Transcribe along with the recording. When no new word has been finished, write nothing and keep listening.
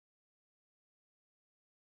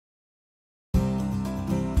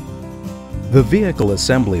The Vehicle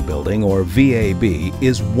Assembly Building, or VAB,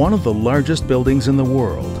 is one of the largest buildings in the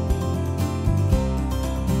world.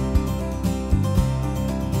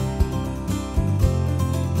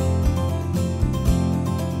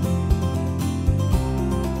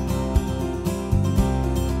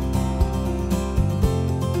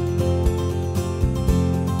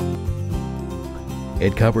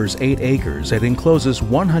 It covers 8 acres and encloses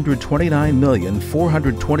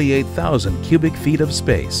 129,428,000 cubic feet of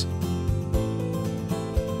space.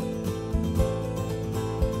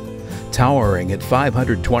 Towering at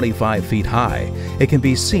 525 feet high, it can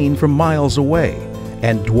be seen from miles away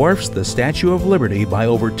and dwarfs the Statue of Liberty by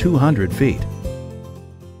over 200 feet.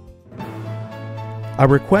 A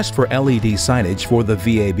request for LED signage for the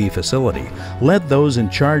VAB facility led those in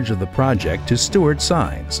charge of the project to Stewart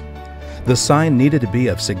Signs. The sign needed to be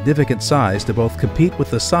of significant size to both compete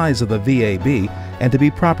with the size of the VAB and to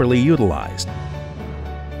be properly utilized.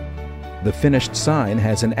 The finished sign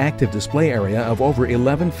has an active display area of over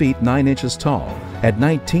 11 feet 9 inches tall at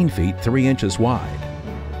 19 feet 3 inches wide.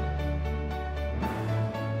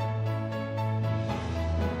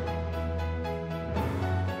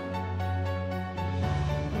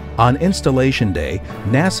 On installation day,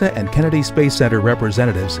 NASA and Kennedy Space Center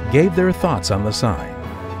representatives gave their thoughts on the sign.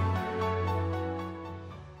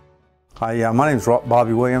 Hi, my name is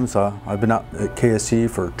Bobby Williams. I've been out at KSC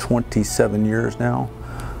for 27 years now.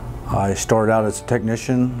 I started out as a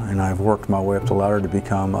technician and I've worked my way up the ladder to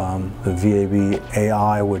become the VAB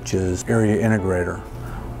AI, which is Area Integrator.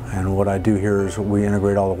 And what I do here is we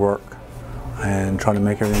integrate all the work and try to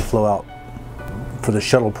make everything flow out. For the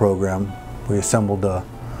shuttle program, we assembled the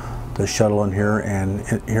shuttle in here, and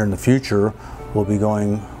here in the future we'll be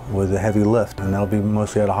going with a heavy lift, and that'll be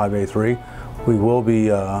mostly out of High Bay 3. We will be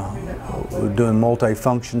doing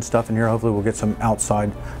multi-function stuff in here. Hopefully we'll get some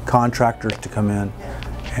outside contractors to come in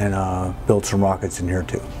and build some rockets in here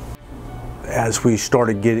too. As we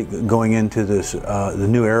started going into this the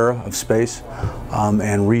new era of space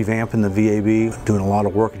and revamping the VAB, doing a lot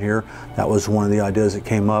of work in here, that was one of the ideas that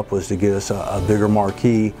came up, was to get us a bigger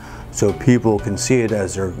marquee so people can see it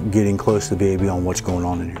as they're getting close to the VAB on what's going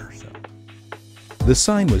on in here. So. The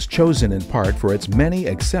sign was chosen in part for its many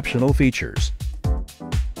exceptional features.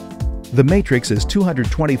 The matrix is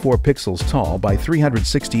 224 pixels tall by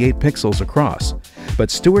 368 pixels across,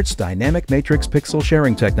 but Stewart's dynamic matrix pixel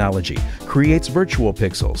sharing technology creates virtual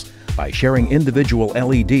pixels by sharing individual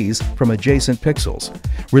LEDs from adjacent pixels,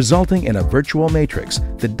 resulting in a virtual matrix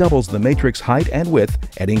that doubles the matrix height and width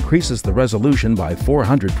and increases the resolution by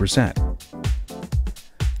 400%.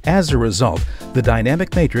 As a result, the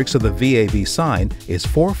dynamic matrix of the VAB sign is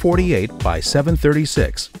 448 by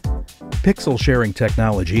 736. Pixel sharing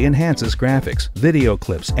technology enhances graphics, video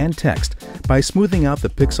clips, and text by smoothing out the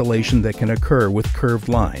pixelation that can occur with curved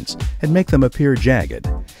lines and make them appear jagged.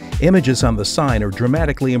 Images on the sign are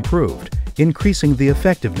dramatically improved, increasing the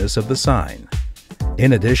effectiveness of the sign.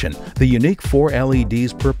 In addition, the unique 4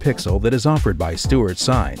 LEDs per pixel that is offered by Stewart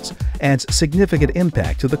Signs adds significant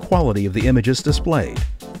impact to the quality of the images displayed.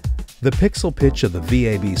 The pixel pitch of the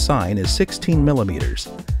VAB sign is 16 millimeters.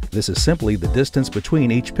 This is simply the distance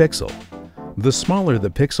between each pixel. The smaller the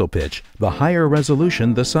pixel pitch, the higher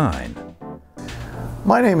resolution the sign.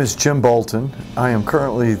 My name is Jim Bolton. I am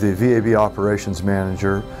currently the VAB Operations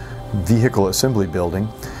Manager, Vehicle Assembly Building.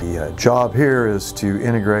 The job here is to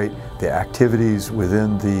integrate the activities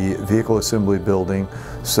within the Vehicle Assembly Building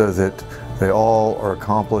so that they all are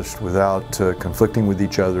accomplished without conflicting with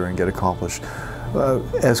each other and get accomplished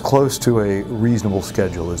as close to a reasonable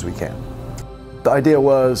schedule as we can. The idea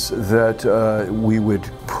was that we would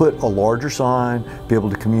put a larger sign, be able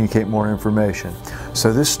to communicate more information.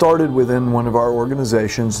 So this started within one of our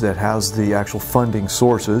organizations that has the actual funding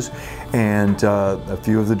sources, and a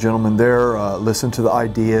few of the gentlemen there listened to the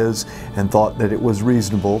ideas and thought that it was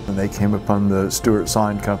reasonable, and they came upon the Stewart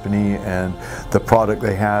Sign Company, and the product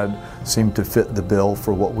they had seemed to fit the bill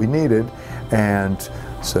for what we needed. And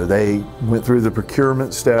so they went through the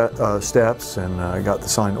procurement steps and got the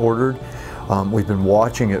sign ordered. We've been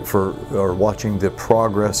watching watching the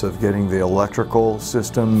progress of getting the electrical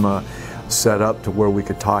system set up to where we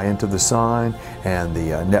could tie into the sign, and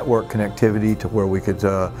the network connectivity to where we could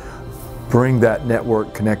bring that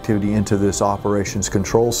network connectivity into this operations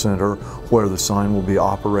control center where the sign will be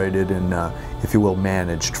operated and, if you will,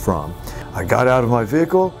 managed from. I got out of my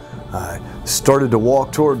vehicle, I started to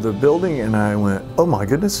walk toward the building, and I went, oh my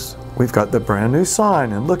goodness, we've got the brand new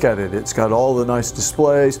sign, and look at it. It's got all the nice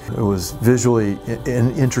displays. It was visually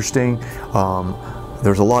interesting.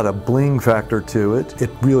 There's a lot of bling factor to it. It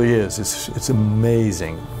really is. It's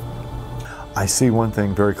amazing. I see one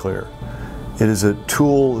thing very clear. It is a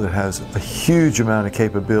tool that has a huge amount of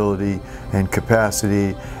capability and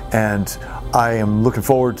capacity, and I am looking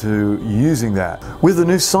forward to using that. With the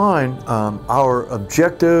new sign, our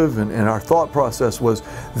objective and our thought process was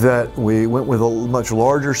that we went with a much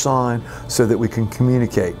larger sign so that we can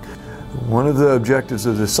communicate. One of the objectives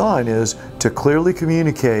of the sign is to clearly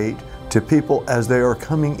communicate to people as they are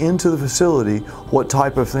coming into the facility what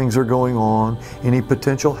type of things are going on, any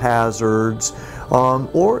potential hazards,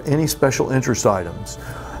 or any special interest items.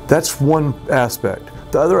 That's one aspect.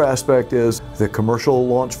 The other aspect is the commercial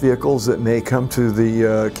launch vehicles that may come to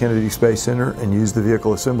the Kennedy Space Center and use the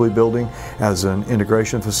vehicle assembly building as an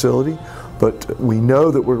integration facility. But we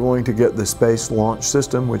know that we're going to get the Space Launch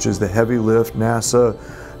System, which is the heavy lift NASA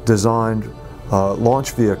designed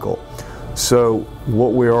launch vehicle. So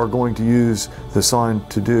what we are going to use the sign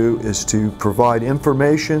to do is to provide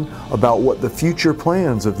information about what the future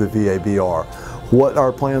plans of the VAB are. What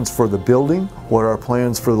our plans for the building, what our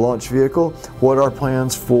plans for the launch vehicle, what our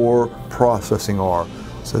plans for processing are,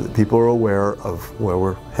 so that people are aware of where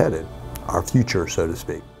we're headed, our future, so to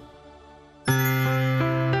speak.